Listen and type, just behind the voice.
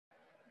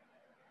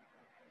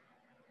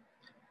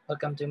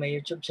Welcome to my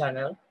YouTube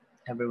channel,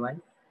 everyone.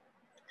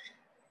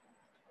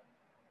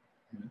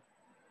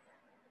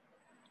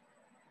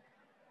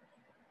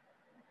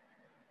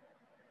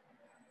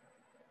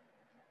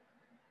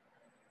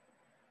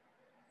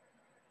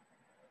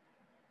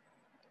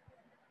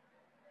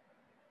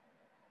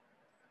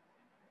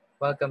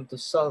 Welcome to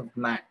Solve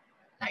Math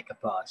Like a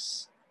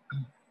Boss.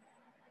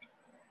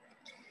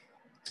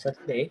 So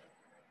today,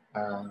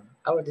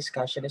 our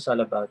discussion is all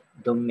about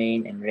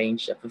domain and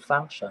range of a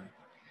function.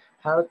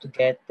 How to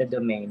get the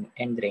domain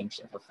and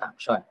range of a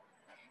function.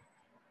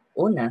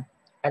 Una,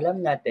 alam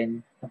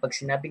natin na pag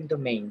sinabing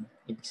domain,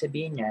 ibig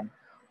sabihin yan,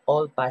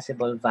 all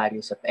possible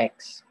values of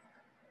x.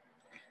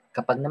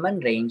 Kapag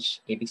naman range,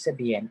 ibig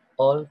sabihin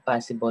all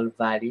possible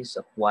values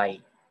of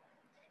y.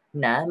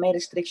 Na may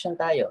restriction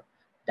tayo.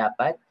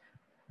 Dapat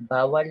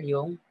bawal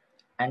yung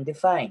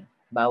undefined.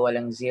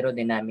 Bawal ang zero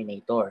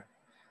denominator.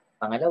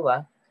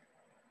 Pangalawa,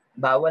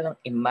 bawal ang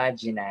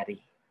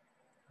imaginary.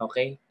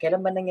 Okay?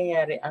 Kailan ba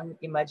nangyayari ang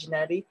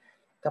imaginary?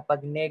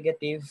 Kapag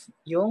negative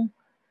yung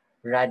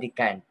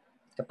radicand.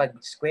 Kapag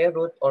square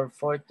root or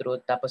fourth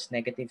root tapos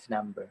negative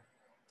number.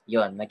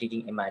 Yon,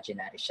 magiging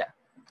imaginary siya.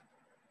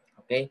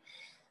 Okay?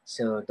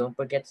 So, don't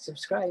forget to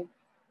subscribe.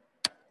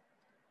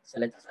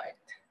 So, let's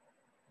start.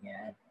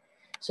 Yan.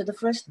 So, the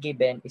first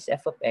given is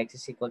f of x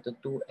is equal to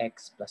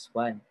 2x plus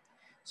 1.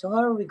 So,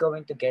 how are we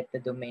going to get the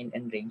domain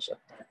and range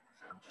of that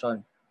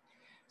function?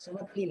 So,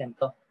 madali lang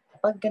to.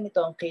 Kapag ganito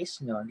ang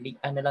case nyo,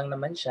 ano lang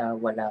naman siya,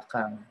 wala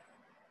kang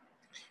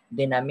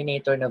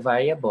denominator na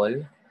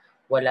variable,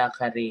 wala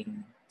ka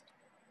ring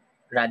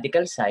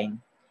radical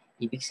sign,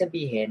 ibig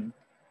sabihin,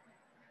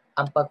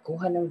 ang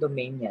pagkuha ng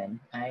domain yan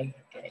ay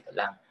ganito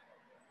lang.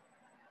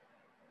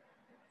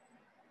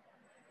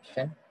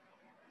 Okay?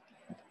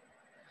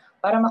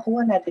 Para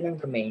makuha natin ang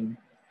domain,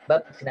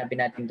 bakit sinabi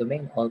natin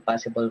domain, all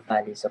possible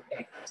values of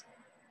x.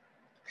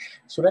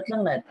 Sulat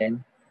lang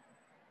natin,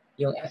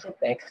 yung f of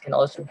x can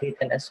also be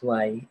written as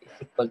y is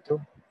equal to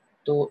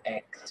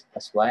 2x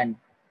plus 1.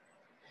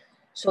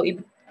 So,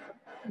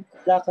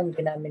 wala kang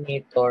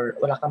denominator,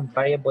 wala kang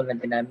variable na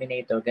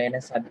denominator, gaya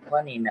ng sabi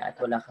ko kanina,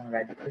 at wala kang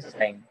radical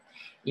sign,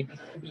 ibig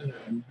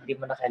sabihin, hindi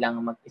mo na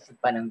kailangan mag-isip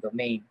pa ng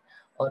domain.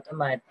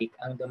 Automatic,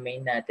 ang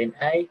domain natin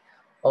ay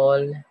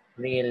all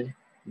real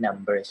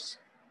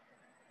numbers.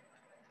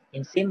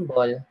 In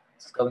symbol,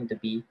 it's going to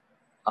be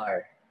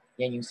R.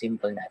 Yan yung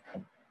symbol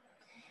natin.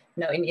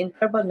 Now, in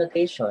interval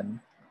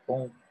notation,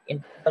 kung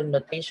interval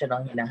notation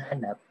ang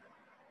hinahanap,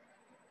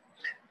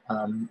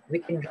 we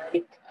can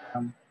write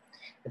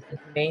the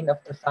domain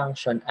of the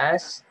function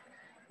as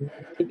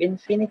negative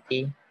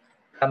infinity,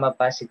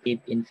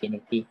 positive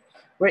infinity.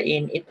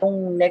 Wherein,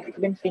 itong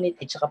negative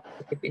infinity tsaka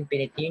positive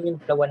infinity, yun yung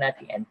dalawa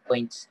nating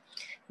endpoints.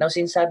 Now,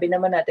 since sabi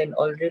naman natin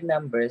all real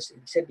numbers,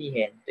 ibig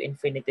sabihin, to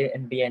infinity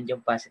and beyond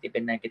yung positive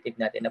and negative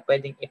natin na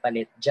pwedeng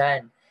ipalit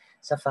dyan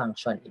sa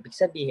function. Ibig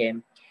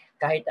sabihin,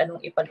 kahit anong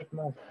ipalit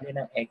mong value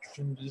ng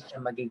x, hindi siya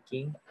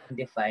magiging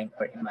undefined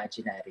or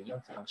imaginary yung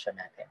function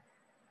natin.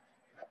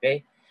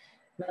 Okay?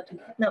 Now,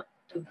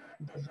 to get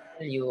the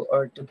value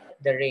or to get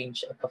the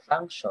range of a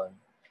function,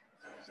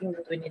 the thing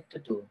that we need to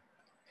do,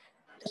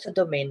 ito sa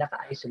domain,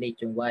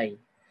 naka-isolate yung y.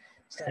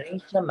 Sa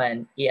range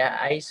naman,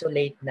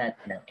 i-isolate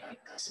natin ng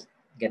x.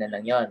 Ganun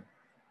lang yon.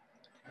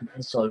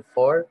 Then solve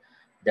for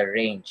the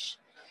range.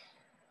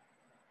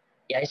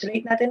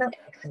 I-isolate natin ng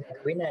x. Ang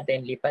gagawin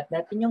natin, lipat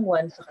natin yung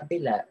 1 sa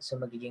kabila. So,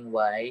 magiging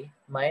y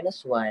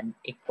minus 1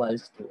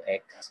 equals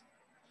 2x.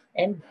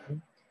 And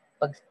then,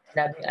 pag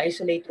sinabing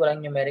isolate,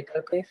 walang numerical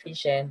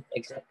coefficient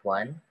except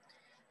 1.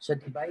 So,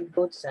 divide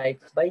both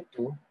sides by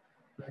 2.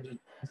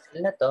 Mag-cancel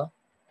na to.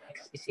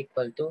 X is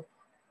equal to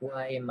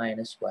y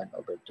minus 1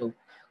 over 2.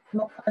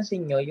 Kung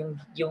mapapansin nyo,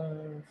 yung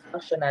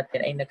function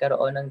natin ay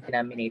nagkaroon ng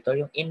denominator,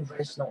 yung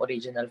inverse ng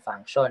original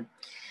function.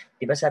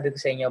 Diba sabi ko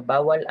sa inyo,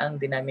 bawal ang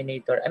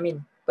denominator. I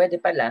mean, pwede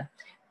pala,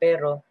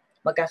 pero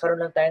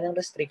magkakaroon lang tayo ng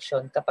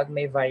restriction kapag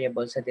may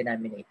variable sa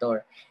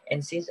denominator.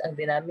 And since ang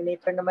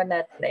denominator naman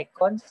natin ay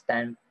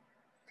constant,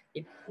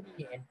 ibig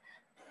sabihin,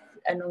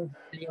 anong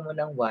value mo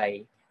ng y,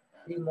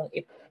 hindi mong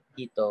ipalit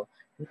dito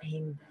na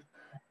hindi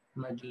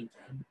magiging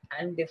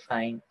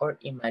undefined or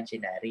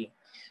imaginary.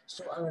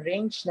 So, ang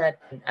range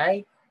natin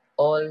ay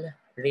all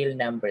real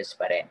numbers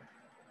pa rin.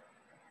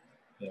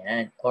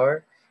 Yan.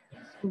 Or,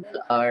 symbol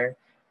R,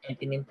 and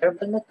in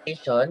interval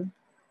notation,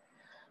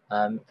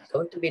 it's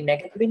going to be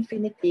negative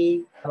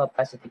infinity,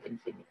 positive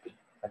infinity.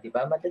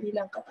 Diba? Madali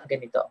lang kapag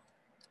ganito.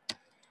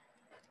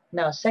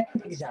 Now,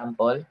 second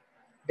example,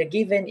 the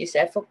given is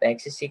f of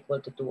x is equal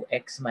to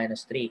 2x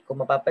minus 3. Kung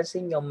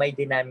mapapansin nyo, may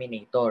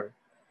denominator.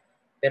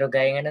 Pero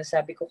gaya nga ng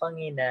sabi ko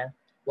kanina,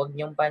 huwag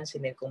niyong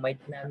pansinin kung may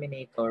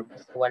denominator,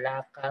 basta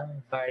wala kang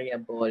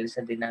variable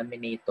sa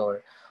denominator,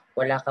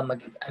 wala kang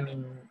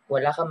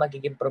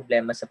magiging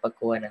problema sa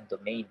pagkuha ng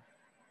domain.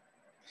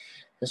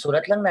 So,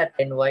 sulat lang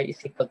natin, y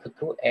is equal to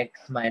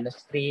 2x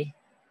minus 3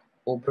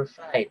 over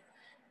 5.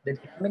 The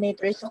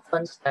denominator is a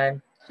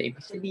constant, so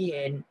ibig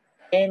sabihin,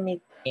 any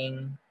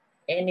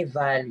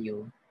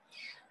value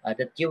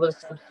that you will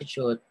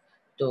substitute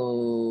to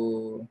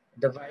to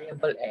the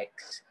variable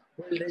x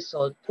will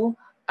result to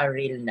a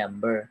real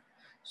number.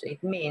 So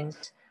it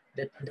means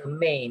that the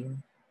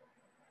domain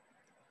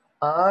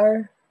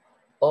are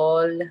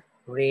all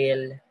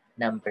real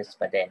numbers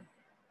pa din.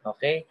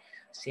 Okay?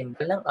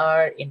 Symbol ng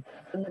R,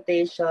 interval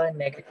notation,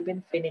 negative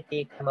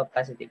infinity,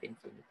 positive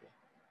infinity.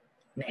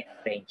 Next,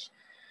 range.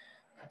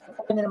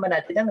 Kapag naman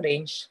natin ang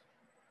range,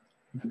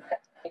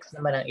 x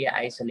naman ang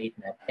i-isolate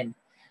natin.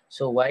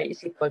 So, y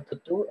is equal to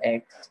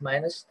 2x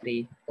minus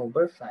 3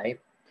 over 5.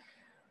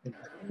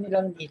 Gagawin nyo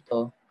lang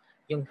dito,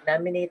 yung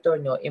denominator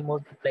nyo,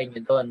 i-multiply nyo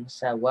doon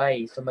sa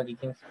y. So,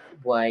 magiging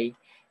 5y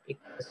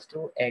equals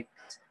 2x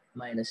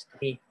minus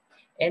 3.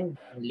 And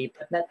then,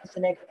 lipat natin sa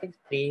negative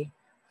 3,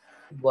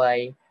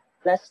 5y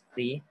plus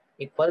 3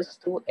 equals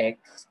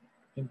 2x.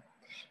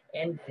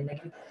 And then,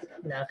 naging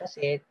positive na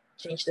kasi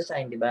change the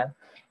sign, di ba?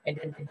 And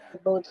then,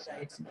 divide both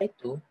sides by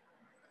 2.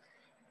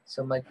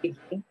 So,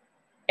 magiging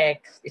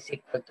x is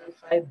equal to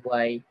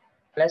 5y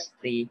plus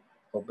 3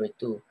 over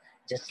 2.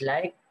 Just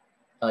like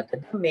the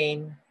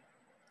domain,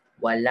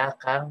 wala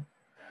kang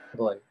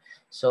variable.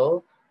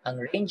 So, ang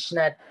range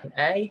natin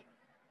ay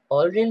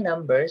all real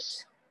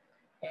numbers.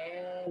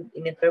 And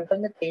in interval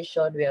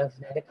notation, we have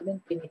negative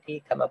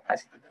infinity,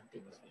 positive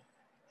infinity.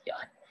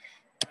 Yan.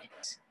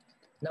 Next.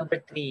 Number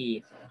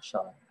 3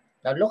 function.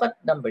 Now, look at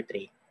number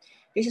 3.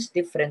 This is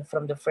different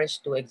from the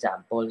first two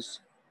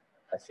examples.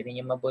 Kasi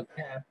ninyo mabuti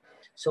ha.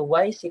 So,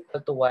 y is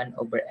equal to 1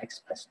 over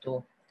x plus 2.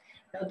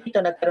 Now, dito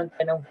nagkaroon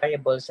tayo ng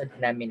variable sa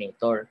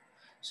denominator.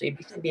 So,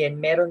 ibig sabihin,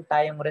 meron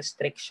tayong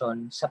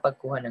restriction sa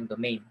pagkuha ng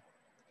domain.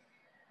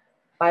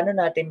 Paano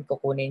natin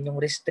kukunin yung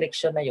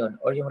restriction na yon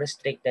or yung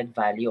restricted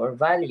value or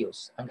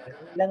values? Ang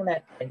gagawin lang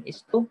natin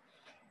is to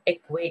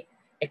equate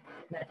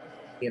natin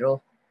sa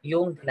 0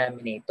 yung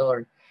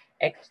denominator.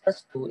 X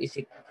plus 2 is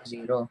equal to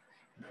 0.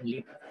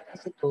 Lipat natin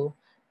si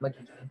 2,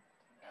 magiging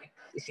x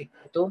is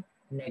equal to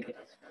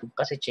negative 2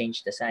 kasi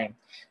change the sign.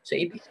 So,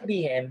 ibig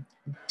sabihin,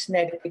 this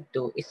negative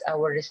 2 is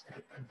our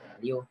restricted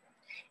value.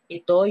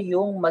 Ito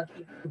yung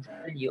magiging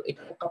value.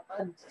 Ito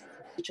kapag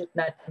substitute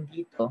natin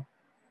dito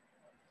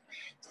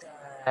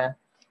sa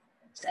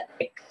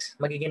x,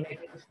 magiging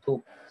negative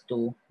 2 plus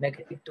 2,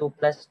 negative 2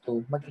 plus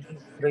 2, magiging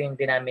 0 yung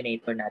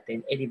denominator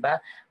natin. Eh, di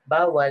ba?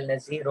 Bawal na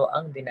 0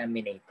 ang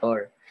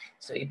denominator.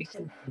 So, ibig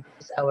sabihin,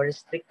 this is our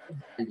restricted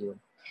value.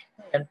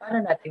 Ngayon, paano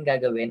natin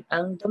gagawin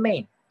ang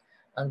domain?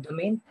 Ang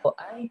domain po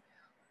ay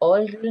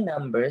all real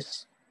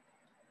numbers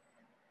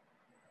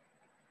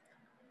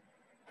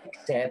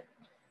except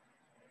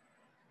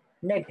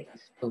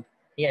negative 2.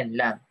 Yan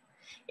lang.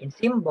 In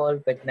symbol,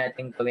 pwede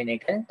natin gawin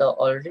ay ganito,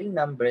 all real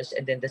numbers,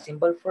 and then the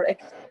symbol for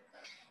except,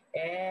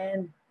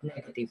 and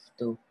negative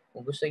 2.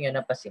 Kung gusto nyo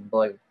na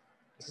pa-symbol.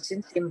 This is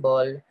in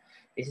symbol,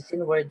 this is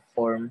in word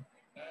form,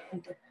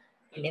 and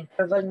in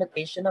interval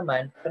notation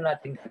naman, paano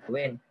natin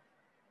gagawin?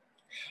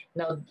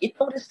 Now,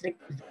 itong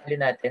restricted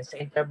value natin sa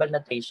interval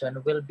notation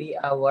will be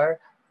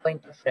our point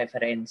of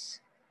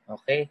reference.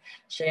 Okay?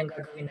 Siya yung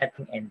gagawin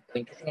nating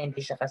endpoint kasi nga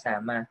hindi siya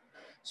kasama.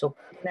 So,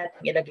 pwede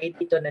natin ilagay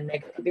dito na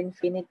negative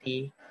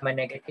infinity,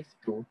 negative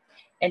 2,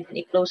 and then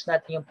i-close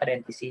natin yung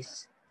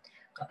parenthesis.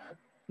 Kapag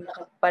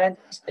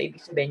naka-parenthesis ito,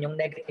 ibig sabihin yung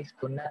negative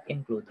 2 not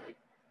included.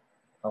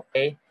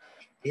 Okay?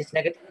 This is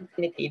negative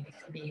infinity, ibig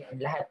sabihin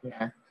lahat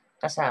na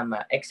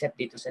kasama except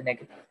dito sa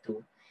negative 2.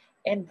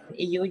 And then,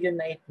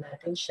 i-unite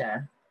natin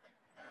siya,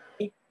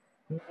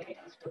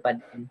 negative 2 pa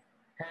din.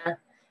 Ha?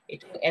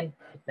 Ito yung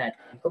endpoint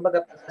natin. Kung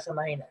baga,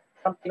 pagsasamahin,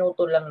 parang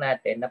pinutol lang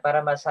natin na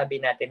para masabi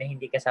natin na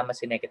hindi kasama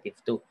si negative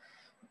 2.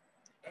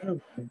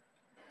 And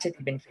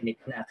positive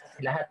infinity na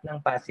kasi lahat ng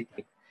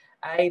positive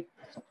ay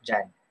pasok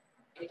dyan.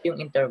 Ito yung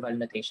interval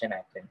notation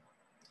natin.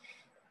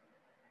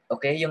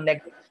 Okay? Yung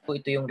negative 2,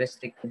 ito yung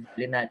restricted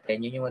value natin.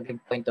 Yun yung maging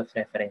point of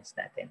reference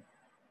natin.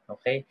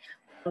 Okay?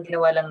 Ang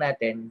ginawa lang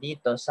natin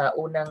dito sa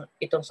unang,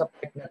 itong sa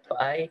part na to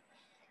ay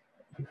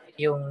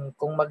yung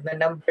kung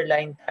magna-number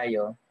line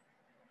tayo,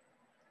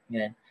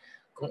 yan.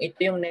 Kung ito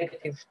yung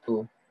negative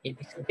 2,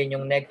 ibig sabihin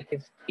yung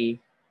negative 3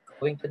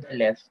 going to the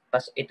left,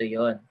 ito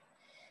yon.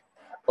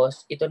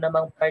 Tapos, ito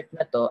namang part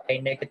na to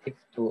ay negative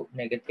 2,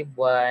 negative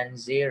 1,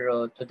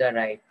 0 to the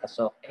right,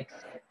 pasok,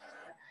 except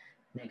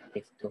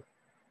negative 2.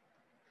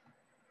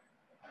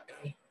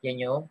 Okay,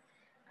 yan yung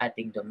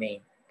ating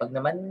domain. Pag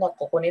naman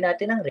nakukunin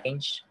natin ang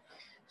range,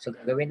 so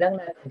gagawin lang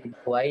natin dito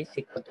y is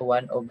equal to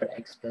 1 over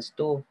x plus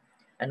 2.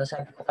 Ano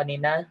sabi ko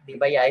kanina? Di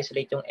ba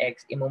i-isolate yung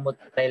x,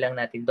 imumultiply lang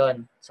natin doon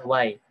sa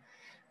y.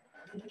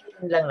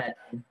 Didikitin lang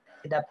natin.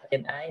 Kasi dapat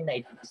yan ay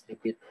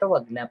na-distribute. Pero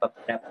wag na,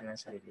 papirapan ng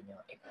sarili nyo.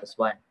 X plus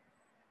 1.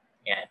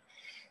 Yan.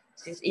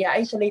 Since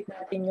i-isolate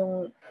natin yung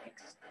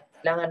x,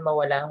 kailangan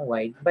mawala ang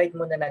y, divide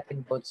muna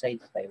natin both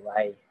sides by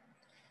y.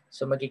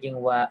 So magiging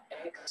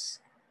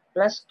x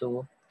plus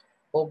 2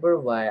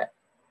 over y,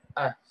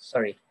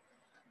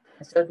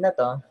 Instead na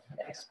to,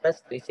 x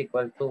plus 2 is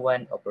equal to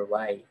 1 over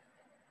y.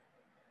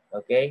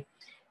 Okay?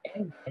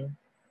 And then,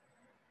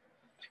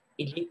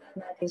 ilipat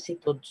natin si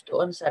 2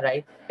 doon sa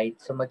right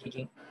side. So,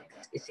 magiging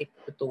x is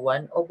equal to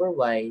 1 over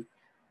y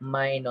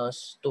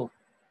minus 2.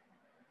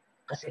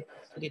 Kasi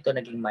dito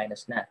naging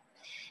minus na.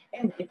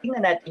 And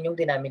tingnan natin yung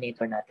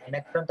denominator natin.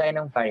 Nagkaroon tayo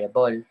ng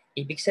variable.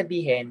 Ibig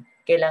sabihin,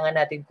 kailangan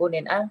natin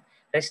kunin ang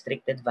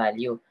restricted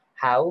value.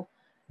 How?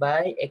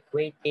 By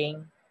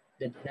equating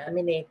the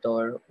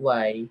denominator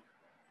y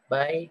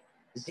by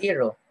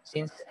 0.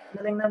 Since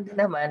ano lang din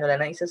naman, wala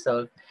nang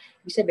isa-solve,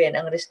 ibig sabihin,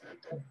 ang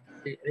restricted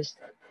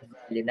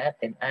value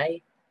natin ay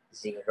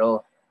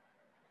 0.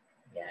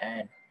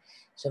 Yan.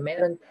 So,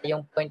 meron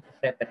tayong point of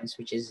reference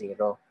which is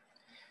 0.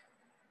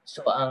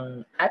 So,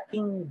 ang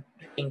ating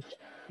range,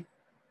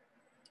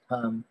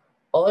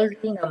 all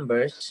real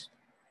numbers,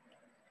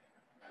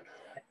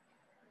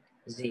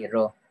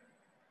 0.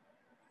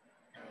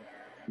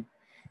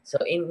 So,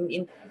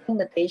 in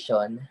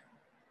notation,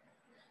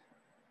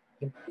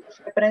 yung point of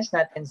reference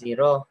natin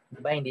 0.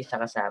 Diba? Hindi siya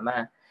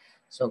kasama.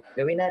 So,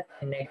 gawin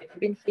natin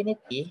negative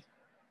infinity,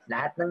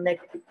 lahat ng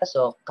negative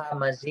pasok,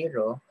 comma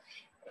 0,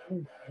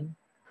 and then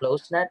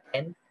close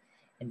natin,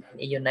 and then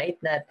i-unite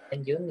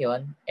natin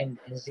union,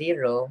 and then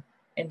 0,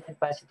 and then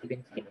positive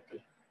infinity.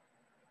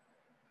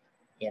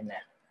 Yan na.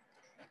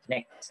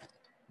 Next,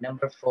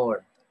 number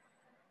 4.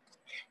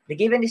 The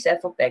given is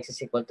f of x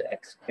is equal to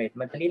x squared.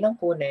 Madali lang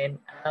kunin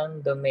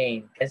ang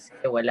domain kasi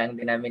walang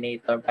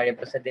denominator,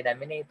 variable sa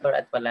denominator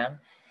at walang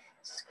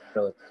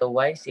square root. So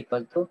y is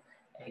equal to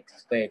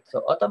x squared.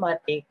 So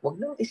automatic,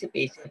 wag nang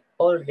isip-isip,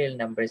 all real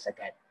numbers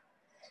agad.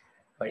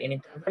 Or in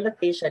interval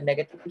notation,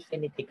 negative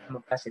infinity,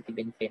 positive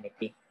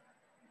infinity.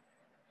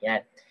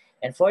 Yan.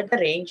 And for the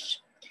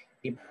range,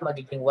 di ba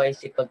magiging y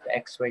is equal to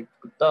x squared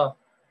to.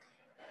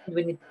 And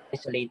we need to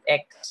isolate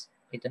x.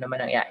 Ito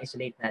naman ang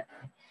i-isolate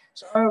natin.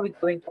 So are we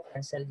going to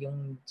cancel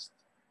yung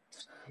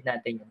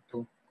natin yung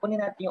 2? Kunin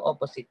natin yung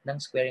opposite ng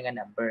squaring a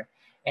number.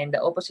 And the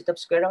opposite of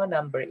squaring a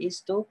number is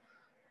to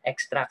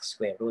extract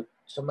square root.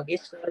 So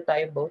mag-square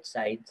tayo both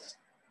sides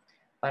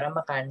para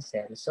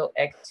ma-cancel. So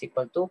x is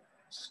equal to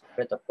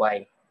square root of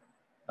y.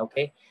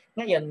 Okay?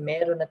 Ngayon,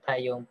 meron na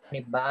tayong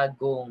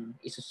panibagong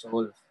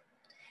isosolve.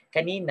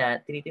 Kanina,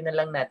 tinitingnan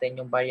lang natin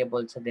yung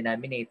variable sa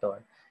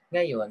denominator.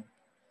 Ngayon,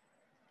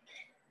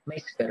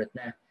 may square root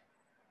na.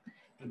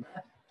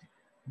 Diba?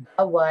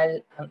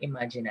 Bawal ang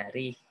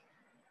imaginary.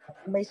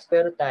 Kapag may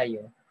square root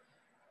tayo,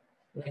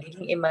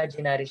 nagiging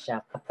imaginary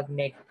siya kapag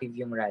negative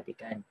yung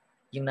radicand,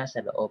 yung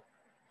nasa loob.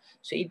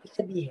 So, ibig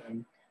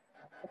sabihin,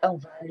 kapag ang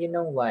value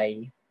ng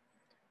y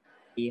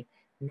ay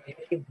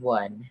negative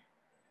 1,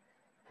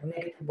 ang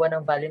negative 1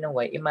 ang value ng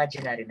y,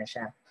 imaginary na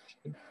siya.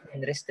 Ibig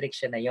sabihin,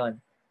 restriction na yon.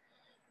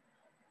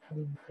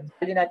 Ang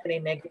value natin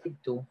ay negative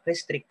 2,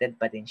 restricted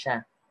pa din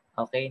siya.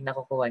 Okay?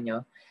 Nakukuha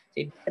nyo?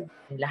 So, ibig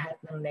sabihin, lahat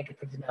ng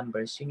negative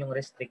numbers, yun yung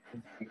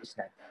restricted values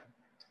natin.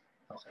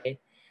 Okay?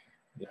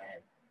 Yan.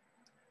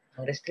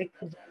 Ang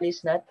restricted values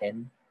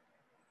natin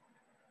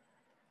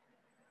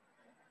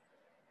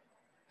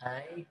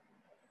ay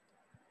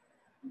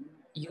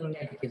yung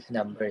negative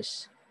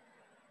numbers.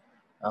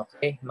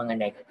 Okay? Mga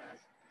negative.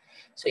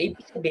 So,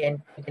 ibig sabihin,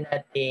 pwede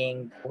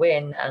nating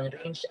when ang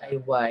range ay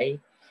y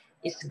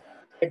is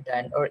greater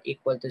than or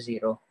equal to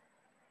 0.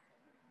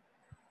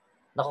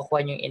 Nakukuha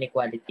nyo yung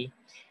inequality.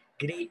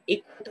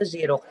 Equal to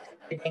 0, kasi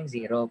pwede yung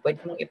 0. Pwede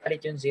mong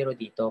ipalit yung 0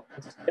 dito.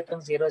 Pag sasalit yung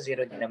 0,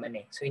 0 din naman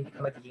eh. So, hindi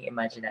ka magiging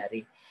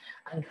imaginary.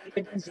 Ang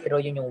greater than 0,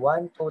 yun yung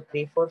 1, 2,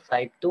 3, 4,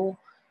 5 to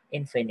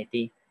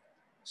infinity.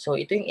 So,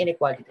 ito yung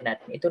inequality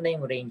natin. Ito na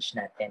yung range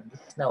natin.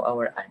 This is now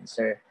our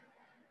answer.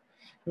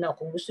 Now,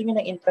 kung gusto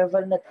nyo ng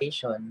interval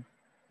notation,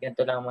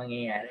 ganito lang ang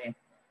mangyayari.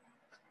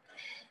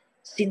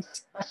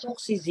 Since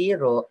pasok si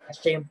 0 at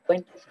siya yung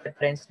point of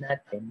reference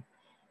natin,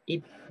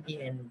 ibig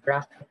sabihin,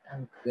 bracket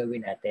ang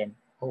gagawin natin.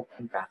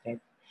 Open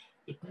bracket.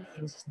 It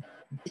means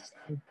this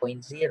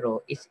endpoint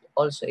 0 is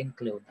also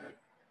included.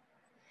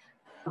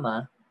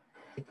 Tama,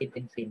 positive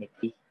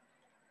infinity.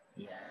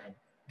 Yan.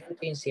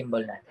 Ganito yung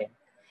symbol natin.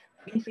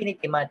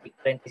 Infinity matic,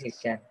 parenthesis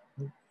yan.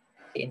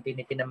 Kasi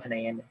infinity naman na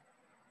yan.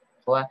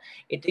 So,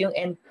 ito yung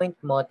endpoint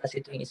mo, tapos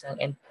ito yung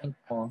isang endpoint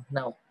mo.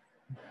 Now,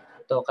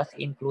 ito kasi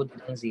included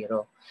ang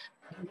 0.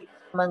 Pag hindi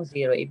naman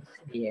 0, ibig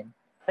sabihin,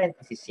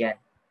 parenthesis yan.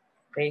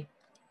 Okay?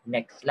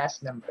 Next,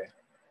 last number.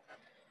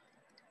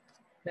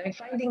 Now, in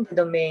finding the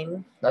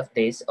domain of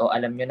this, o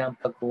alam nyo na ang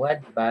pagkuha,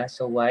 diba?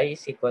 So, y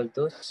is equal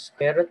to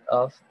square root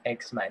of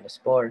x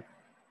minus 4.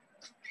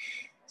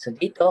 So,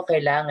 dito,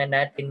 kailangan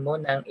natin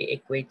munang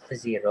i-equate sa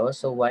 0.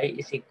 So, y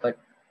is equal,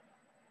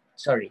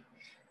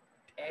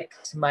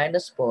 x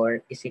minus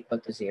 4 is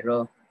equal to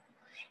 0.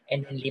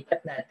 And then,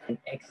 lipat natin,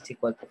 x is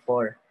equal to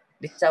 4.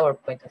 This is our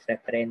point of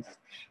reference.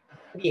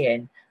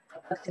 Sabihin,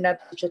 kapag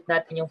sinubstitute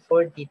natin yung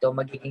 4 dito,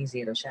 magiging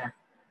 0 siya.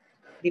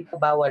 Di ba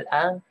bawal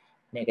ang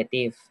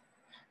negative?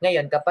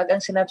 Ngayon, kapag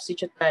ang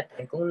sinubstitute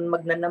natin, kung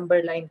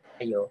magna-number line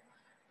tayo,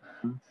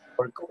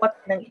 or kukat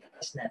ng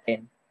i-test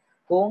natin,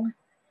 kung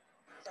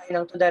tayo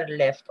ng to the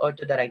left or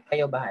to the right,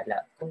 kayo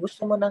bahala. Kung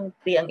gusto mo ng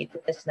 3 ang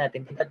i-test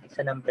natin, dito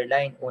sa number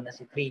line, una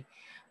si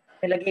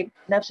 3. Nilagay,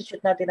 sinubstitute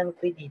natin ng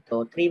 3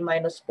 dito, 3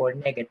 minus 4,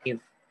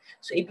 negative.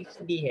 So, ibig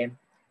sabihin,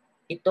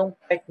 itong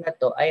part na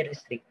to ay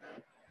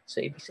restricted.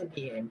 So, ibig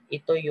sabihin,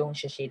 ito yung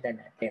shade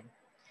natin.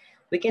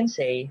 We can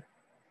say,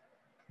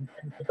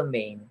 the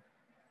domain.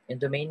 Yung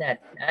domain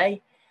natin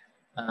ay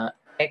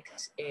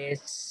x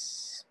is,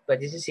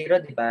 pwede si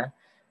 0, di ba?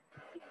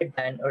 Greater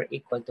than or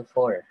equal to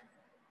 4.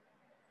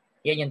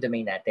 Yan yung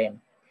domain natin.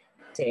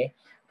 Kasi,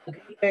 pag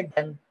greater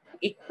than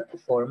equal to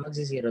 4,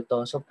 magsi-0 to.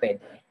 So,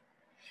 pwede.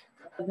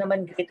 Kapag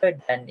naman greater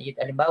than, yun,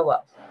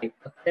 alimbawa, 5.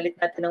 Pagkalit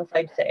natin ng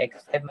 5 sa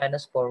x, 5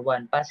 minus 4,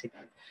 1,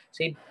 positive.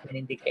 So,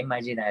 hindi ka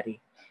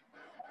imaginary.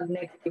 Pag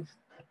negative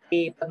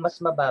 3, pag mas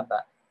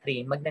mababa,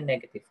 3,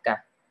 magna-negative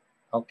ka.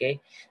 Okay?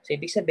 So,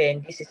 ibig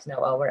sabihin, this is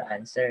now our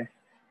answer.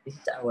 This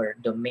is our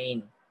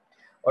domain.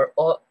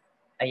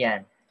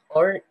 Ayan.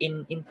 Or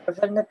in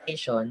interval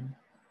notation,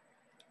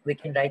 we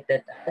can write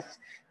that as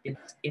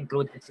it's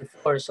included si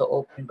 4, so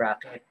open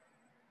bracket.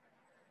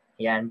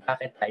 Ayan,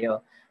 bracket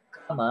tayo.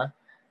 Comma,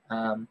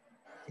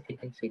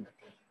 positive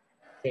infinity.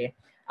 Kasi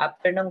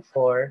after ng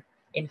 4,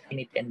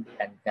 infinity and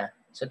beyond na.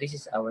 So this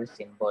is our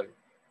symbol.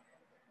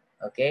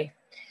 Okay?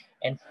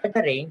 And for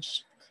the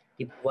range,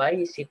 if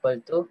y is equal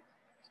to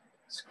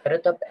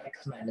square root of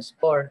x minus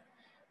 4,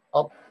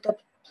 opposite of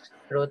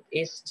root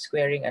is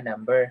squaring a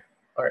number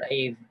or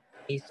a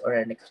base or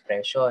an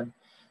expression.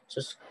 So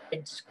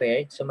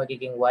squared, so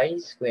magiging y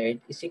squared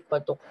is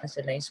equal to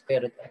cancel na yung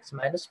square root x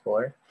minus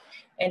 4,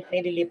 and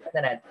nililipat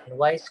na natin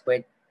y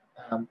squared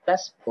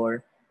plus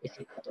 4 is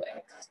equal to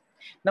x.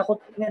 Na kung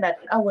tingnan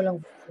natin, walang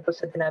variable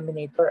sa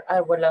denominator,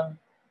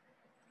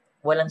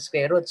 walang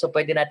square root. So,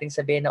 pwede natin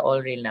sabihin na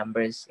all real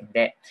numbers.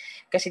 Hindi.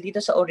 Kasi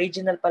dito sa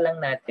original pa lang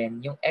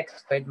natin, yung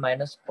x squared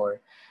minus 4,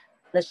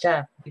 ano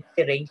siya,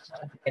 range,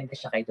 nakadepende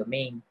siya kay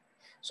domain.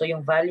 So,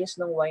 yung values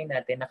ng y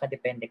natin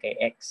nakadepende kay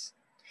x.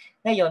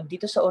 Ngayon,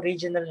 dito sa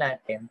original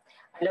natin,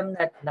 alam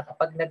natin na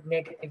kapag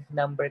nag-negative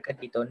number ka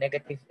dito,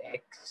 negative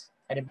x,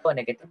 ano po,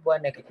 negative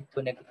 1, negative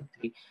 2, negative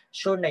 3,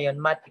 sure na yon,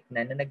 matik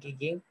na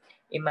nagiging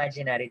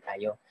imaginary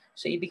tayo.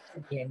 So, ibig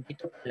sabihin,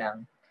 dito pa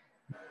lang,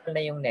 dito na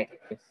yung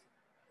negative.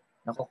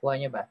 Nakukuha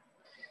niyo ba?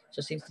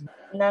 So, since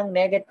dito na ang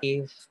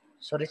negative,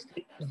 so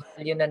restricted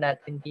value na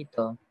natin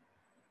dito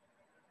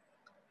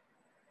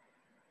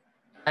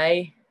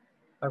ay,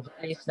 or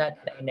values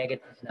natin ay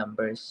negative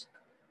numbers.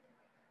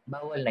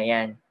 Bawal na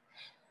yan.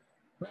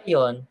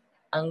 Ngayon,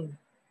 ang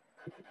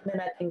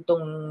na natin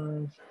tong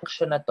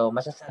function na to,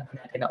 masasabi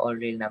natin na all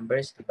real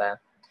numbers, di ba?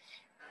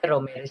 Pero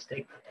may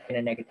restricted tayo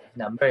na negative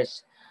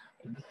numbers.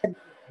 Ibig sabihin,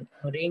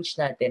 ang range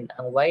natin,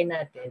 ang y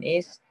natin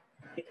is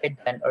greater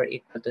than or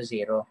equal to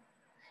 0.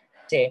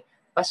 Kasi,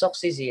 pasok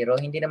si 0,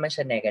 hindi naman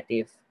siya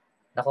negative.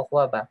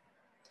 Nakukuha ba?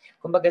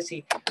 Kumbaga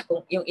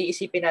kung yung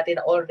iisipin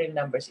natin na all real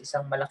numbers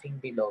isang malaking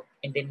bilog,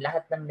 and then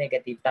lahat ng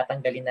negative,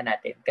 tatanggalin na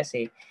natin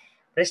kasi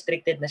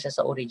restricted na siya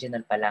sa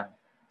original pa lang.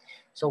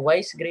 So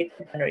y is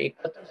greater than or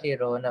equal to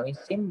 0. Now in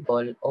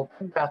symbol,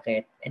 open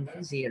bracket, and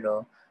then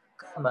 0,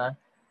 comma,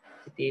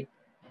 positive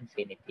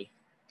infinity.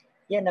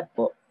 Yan na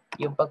po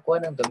yung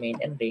pagkuha ng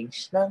domain and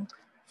range ng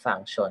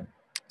function.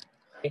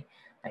 Okay?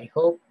 I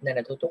hope na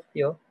natuto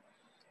kayo,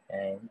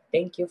 and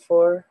thank you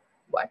for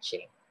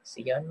watching.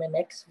 See you on my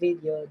next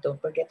video. Don't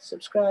forget to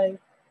subscribe.